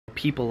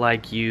people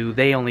like you,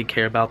 they only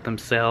care about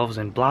themselves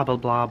and blah blah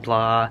blah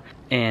blah.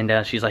 And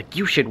she's like,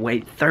 you should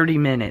wait 30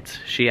 minutes.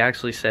 She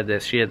actually said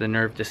this. She had the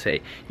nerve to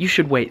say, you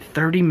should wait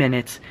 30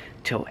 minutes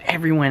till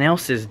everyone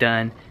else is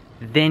done,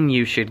 then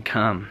you should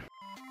come.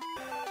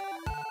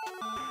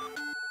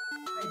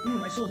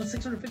 Boom, I sold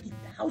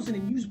 650,000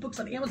 in used books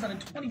on Amazon in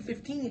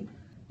 2015.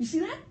 You see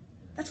that?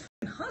 That's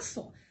fucking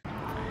hustle.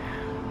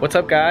 What's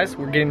up, guys?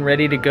 We're getting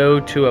ready to go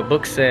to a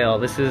book sale.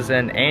 This is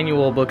an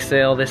annual book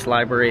sale. This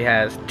library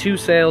has 2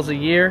 sales a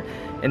year,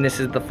 and this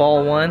is the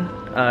fall one.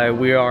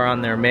 We are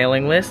on their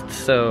mailing list,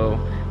 so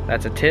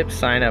that's a tip.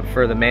 Sign up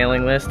for the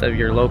mailing list of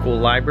your local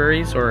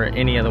libraries or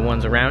any of the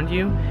ones around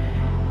you.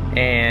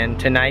 And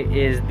tonight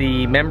is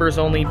the members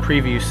only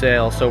preview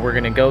sale, so we're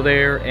gonna go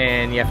there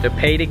and you have to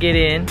pay to get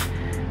in.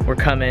 We're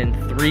coming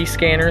 3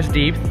 scanners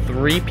deep,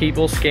 3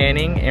 people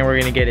scanning, and we're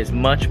gonna get as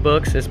much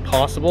books as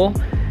possible.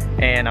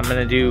 And I'm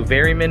gonna do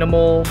very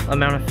minimal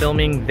amount of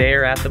filming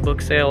there at the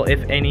book sale,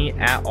 if any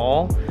at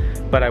all.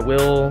 But I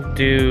will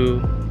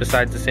do,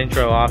 besides this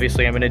intro,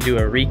 obviously I'm gonna do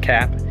a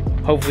recap.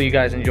 Hopefully you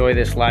guys enjoy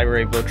this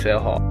library book sale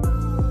haul.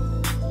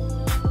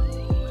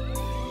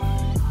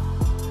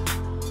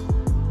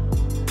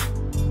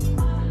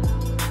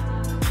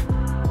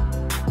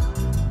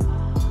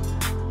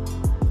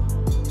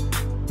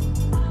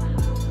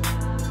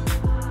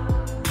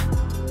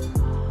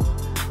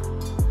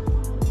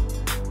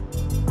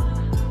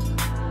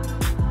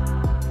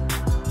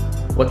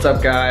 What's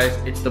up, guys?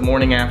 It's the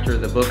morning after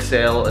the book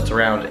sale. It's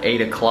around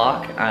 8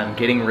 o'clock. I'm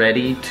getting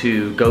ready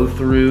to go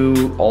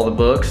through all the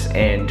books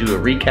and do a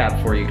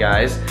recap for you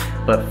guys.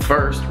 But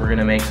first, we're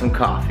gonna make some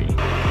coffee.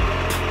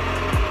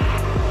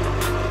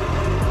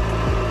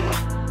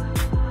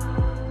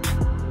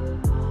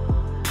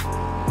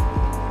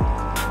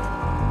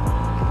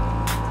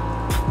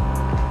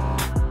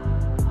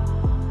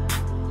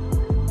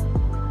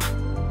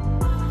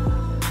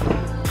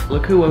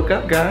 Look who woke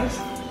up, guys.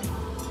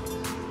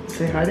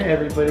 Say hi to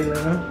everybody,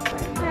 Luna.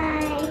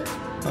 Hi.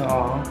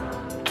 Aw.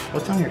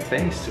 What's on your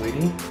face,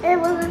 sweetie? It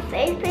was a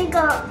face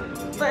makeup,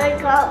 but I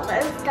got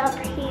messed up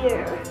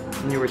here.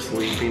 You were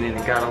sleeping and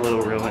it got a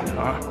little ruined,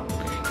 huh?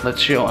 Let's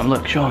show him.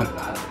 Look, show him.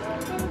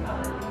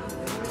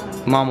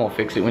 Mom will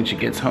fix it when she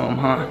gets home,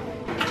 huh?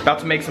 About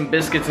to make some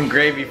biscuits and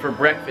gravy for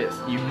breakfast.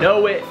 You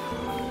know it.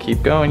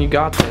 Keep going, you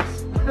got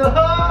this.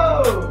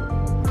 Oh!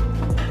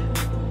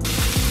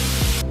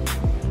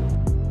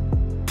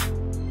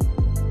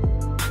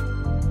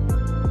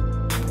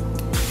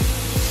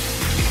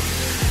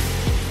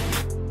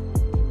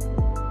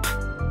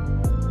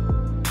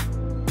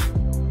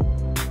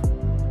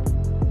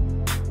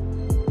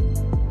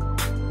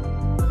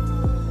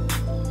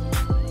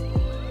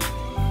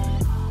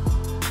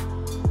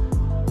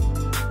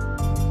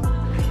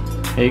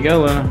 Here you go,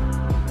 Luna.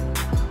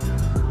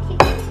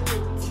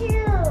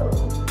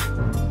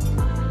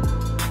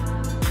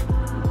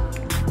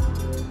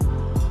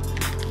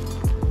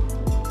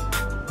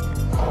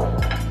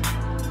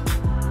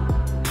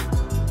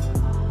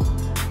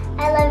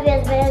 I love you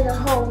as big as the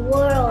whole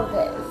world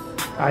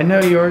is. I know,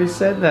 you already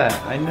said that.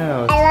 I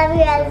know. I love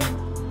you as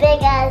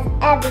big as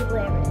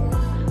everywhere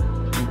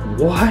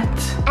is. What?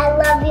 I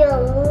love you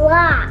a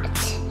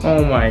lot.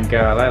 Oh my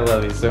God, I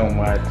love you so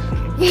much.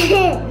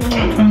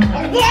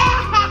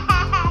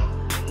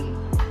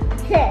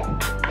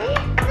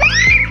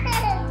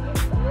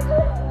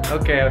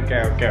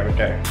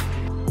 Okay.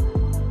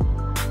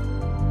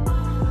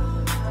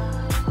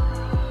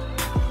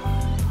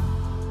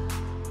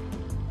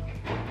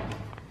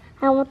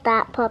 I want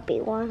that puppy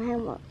one. I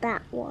want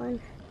that one.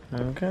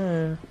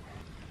 Okay.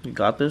 You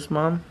got this,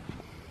 Mom?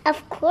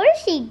 Of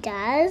course he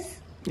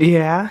does.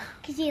 Yeah.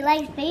 Because he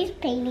likes face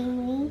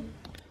painting me.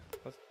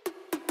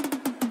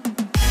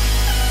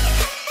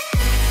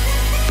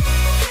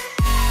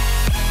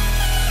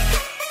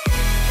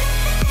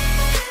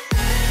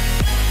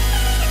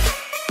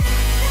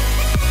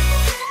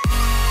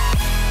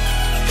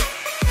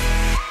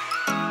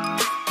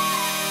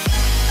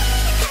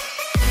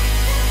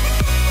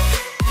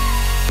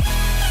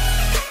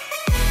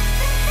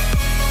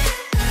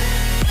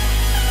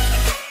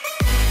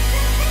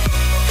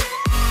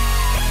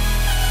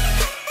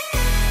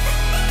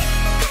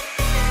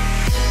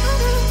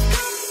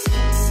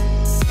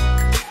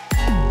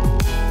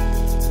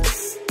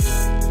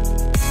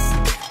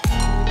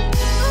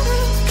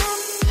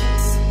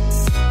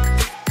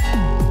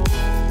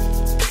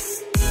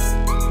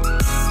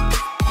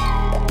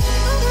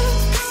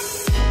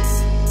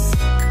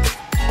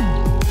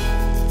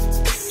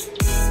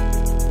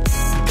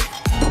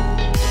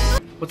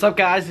 What's up,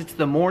 guys? It's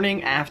the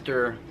morning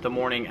after the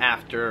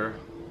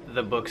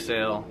book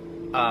sale.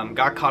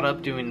 Got caught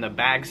up doing the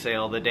bag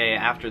sale the day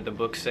after the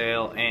book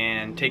sale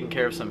and taking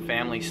care of some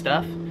family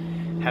stuff.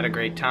 Had a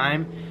great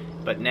time,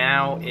 but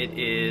now it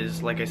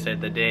is, like I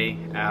said, the day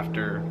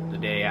after,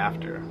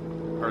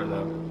 or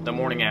the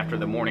morning after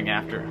the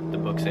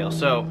book sale.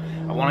 So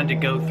I wanted to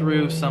go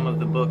through some of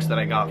the books that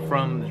I got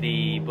from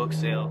the book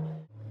sale.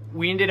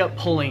 We ended up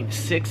pulling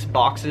 6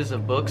 boxes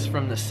of books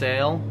from the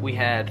sale. We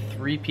had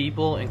 3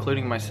 people,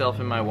 including myself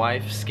and my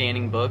wife,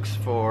 scanning books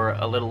for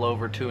a little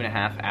over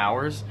 2.5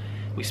 hours.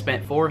 We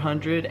spent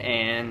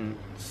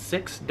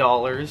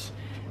 $406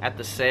 at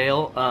the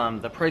sale.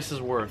 The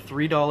prices were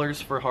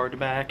 $3 for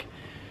hardback,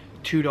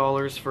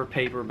 $2 for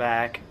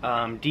paperback,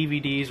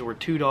 DVDs were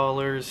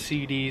 $2,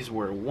 CDs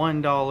were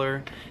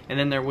 $1, and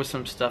then there was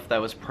some stuff that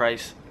was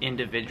priced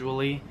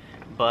individually,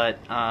 but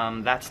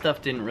that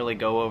stuff didn't really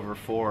go over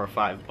 $4 or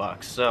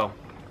 $5. So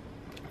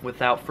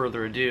without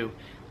further ado,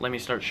 let me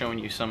start showing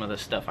you some of the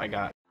stuff I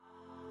got.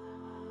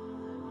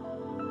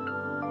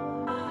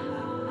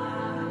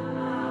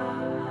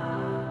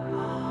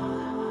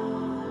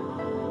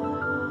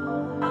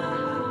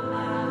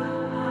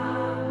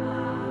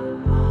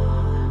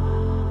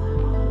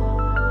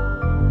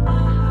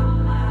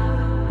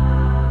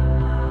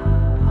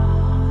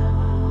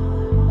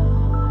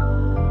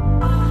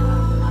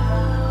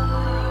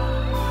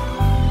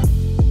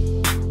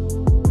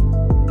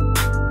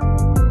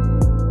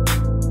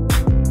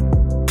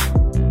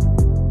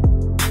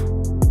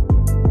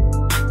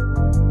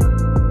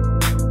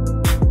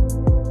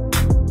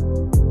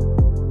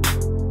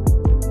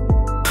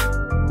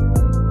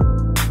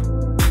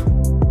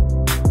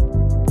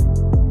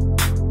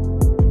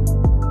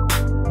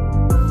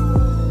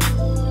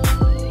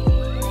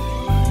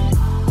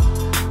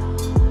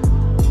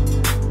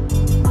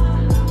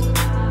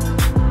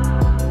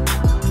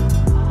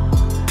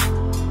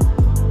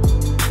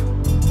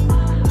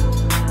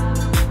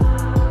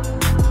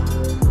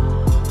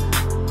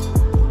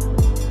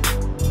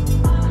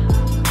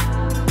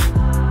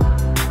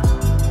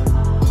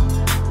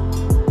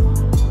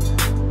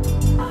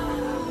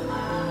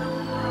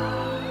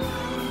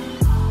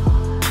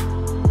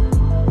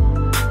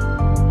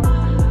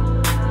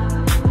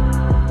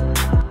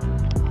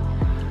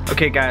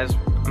 Okay guys,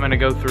 I'm gonna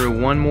go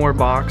through one more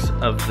box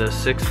of the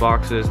 6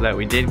 boxes that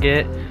we did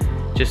get,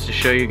 just to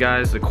show you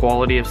guys the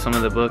quality of some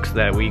of the books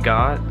that we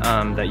got,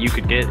 that you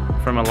could get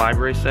from a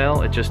library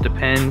sale. It just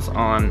depends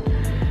on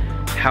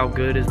how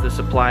good is the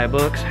supply of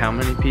books, how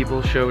many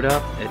people showed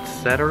up,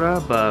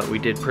 etc. But we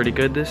did pretty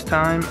good this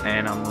time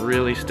and I'm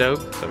really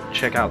stoked, so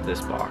check out this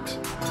box.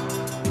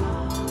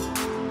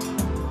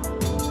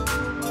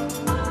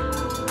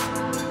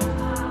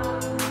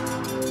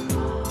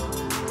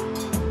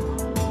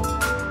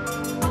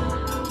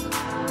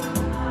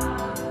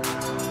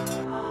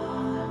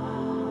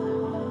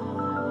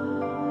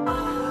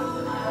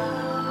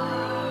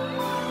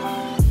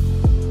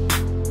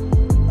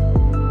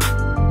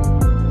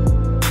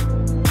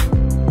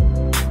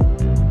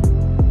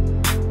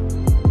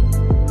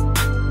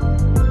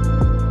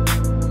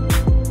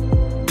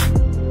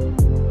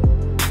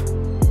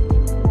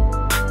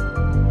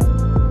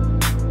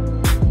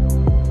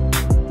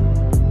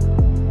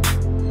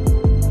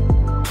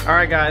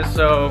 Alright guys,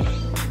 so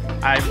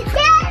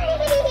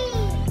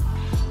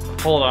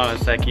hold on a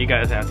sec, you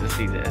guys have to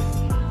see this.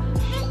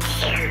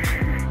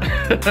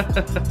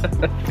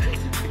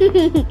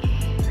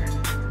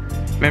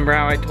 Remember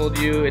how I told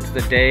you it's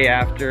the day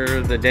after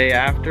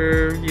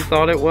you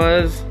thought it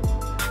was?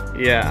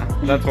 Yeah,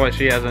 that's why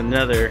she has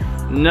another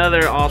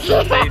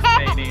awesome face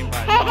painting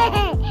by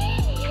Mom.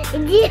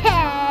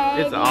 Yeah.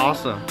 It's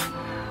awesome.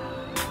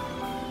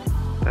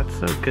 That's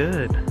so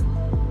good.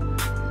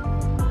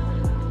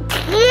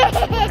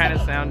 What kind of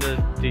sound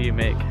do you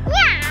make?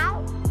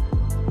 Meow.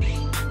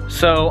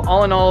 So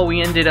all in all,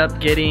 we ended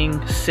up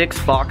getting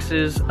 6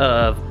 boxes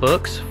of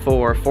books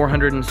for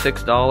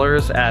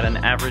 $406 at an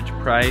average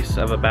price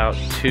of about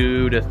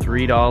 $2 to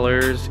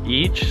 $3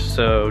 each.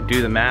 So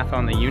do the math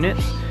on the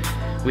units.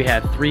 We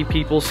had 3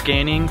 people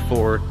scanning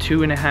for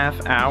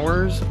 2.5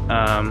 hours.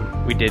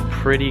 We did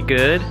pretty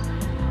good.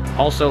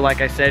 Also,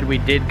 like I said, we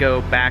did go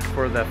back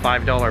for the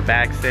 $5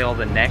 bag sale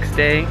the next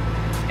day,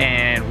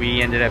 and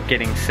we ended up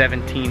getting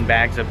 17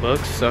 bags of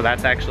books. So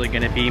that's actually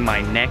going to be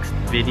my next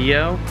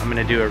video. I'm going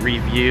to do a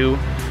review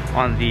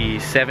on the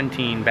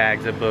 17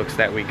 bags of books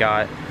that we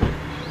got.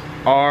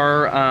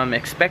 Our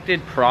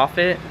expected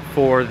profit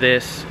for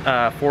this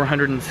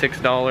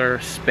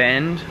 $406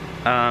 spend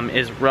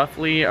is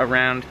roughly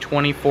around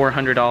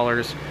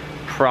 $2,400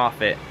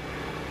 profit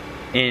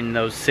in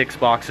those 6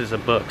 boxes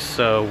of books.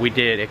 So we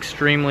did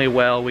extremely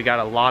well. We got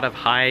a lot of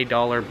high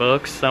dollar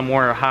books. Some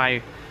were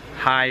high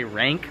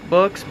rank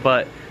books,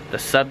 but the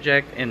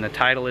subject and the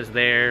title is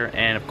there,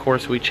 and of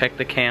course we checked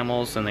the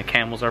camels, and the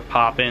camels are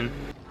popping.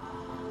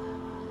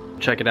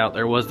 Check it out,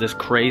 there was this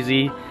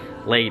crazy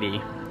lady.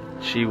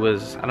 She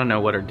was, I don't know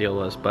what her deal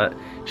was, but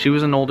she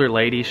was an older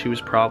lady. She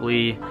was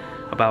probably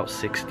about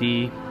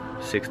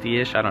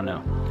 60-ish, I don't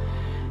know.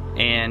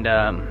 And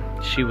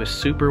she was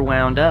super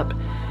wound up.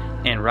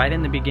 And right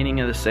in the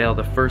beginning of the sale,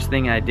 the first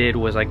thing I did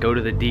was I go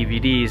to the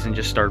DVDs and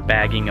just start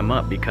bagging them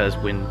up, because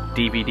when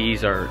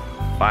DVDs are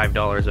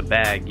 $5 a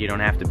bag, you don't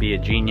have to be a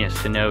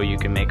genius to know you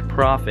can make a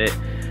profit,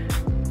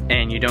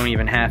 and you don't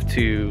even have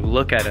to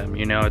look at them,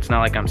 you know. It's not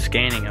like I'm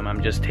scanning them,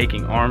 I'm just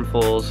taking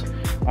armfuls,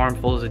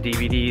 armfuls of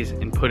DVDs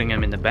and putting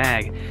them in the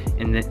bag.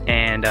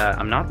 And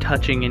I'm not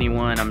touching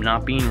anyone, I'm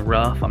not being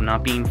rough, I'm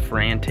not being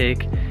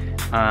frantic.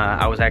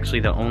 I was actually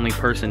the only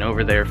person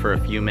over there for a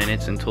few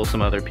minutes until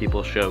some other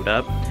people showed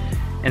up.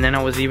 And then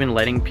I was even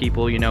letting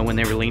people, you know, when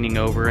they were leaning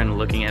over and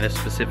looking at a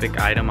specific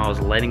item, I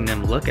was letting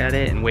them look at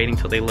it and waiting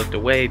till they looked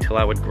away till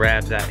I would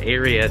grab that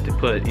area to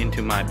put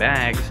into my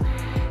bags.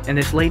 And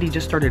this lady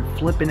just started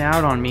flipping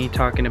out on me,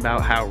 talking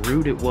about how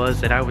rude it was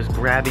that I was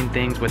grabbing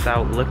things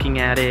without looking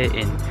at it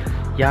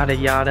and yada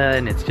yada.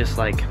 And it's just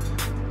like,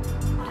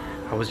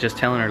 I was just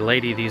telling her,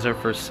 lady, these are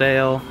for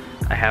sale.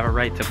 I have a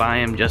right to buy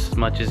them just as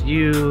much as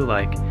you.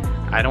 Like,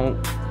 I don't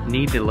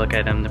need to look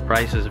at them. The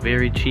price is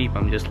very cheap.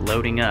 I'm just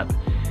loading up.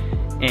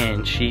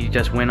 And she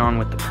just went on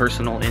with the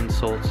personal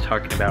insults,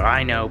 talking about,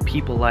 I know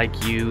people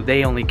like you,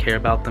 they only care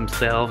about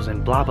themselves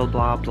and blah blah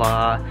blah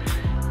blah.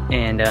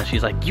 And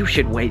she's like, you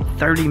should wait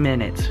 30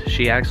 minutes.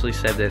 She actually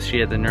said this. She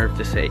had the nerve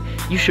to say,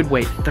 you should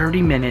wait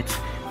 30 minutes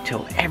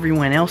till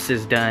everyone else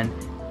is done,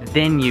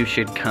 then you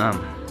should come.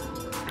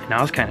 And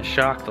I was kind of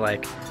shocked,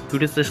 like, who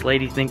does this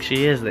lady think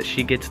she is that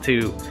she gets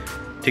to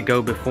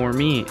go before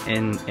me?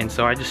 And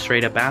so I just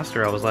straight up asked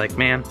her, I was like,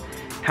 ma'am,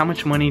 how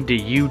much money do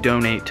you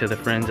donate to the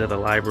Friends of the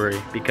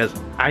Library? Because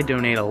I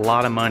donate a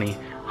lot of money,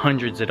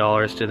 hundreds of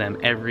dollars to them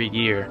every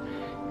year.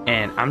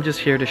 And I'm just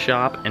here to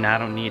shop and I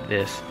don't need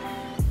this.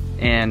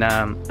 And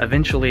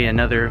eventually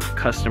another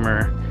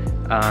customer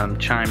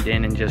chimed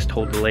in and just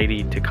told the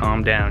lady to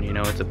calm down. You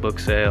know, it's a book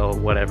sale,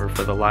 whatever,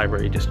 for the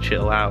library, just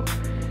chill out.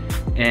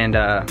 And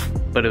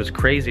but it was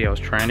crazy. I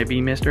was trying to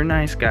be Mr.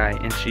 Nice Guy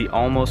and she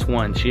almost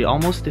won. She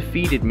almost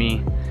defeated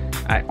me.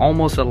 I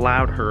almost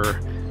allowed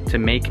her to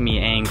make me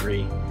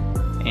angry,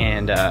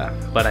 and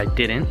but I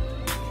didn't,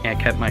 and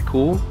I kept my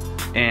cool,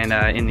 and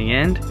in the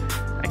end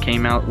I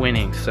came out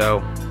winning. So,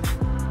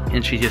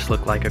 and she just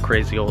looked like a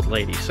crazy old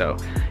lady. So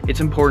it's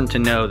important to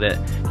know that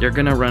you're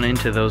gonna run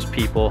into those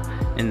people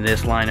in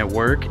this line of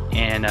work,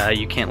 and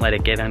you can't let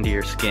it get under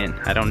your skin.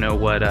 I don't know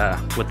what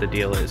the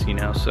deal is, you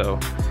know, so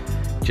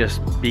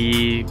just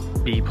be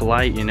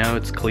polite, you know.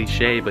 It's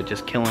cliche, but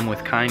just kill them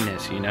with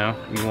kindness, you know.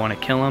 You want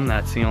to kill them,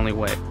 that's the only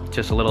way.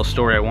 Just a little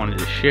story I wanted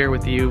to share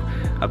with you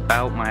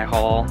about my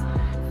haul.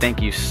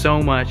 Thank you so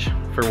much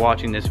for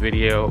watching this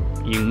video.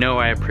 You know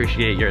I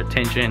appreciate your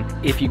attention.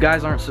 If you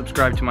guys aren't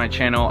subscribed to my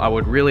channel, I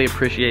would really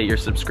appreciate your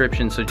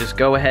subscription, so just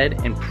go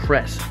ahead and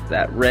press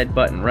that red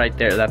button right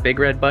there, that big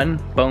red button,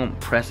 boom,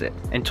 press it.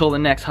 Until the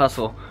next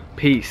hustle,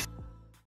 peace.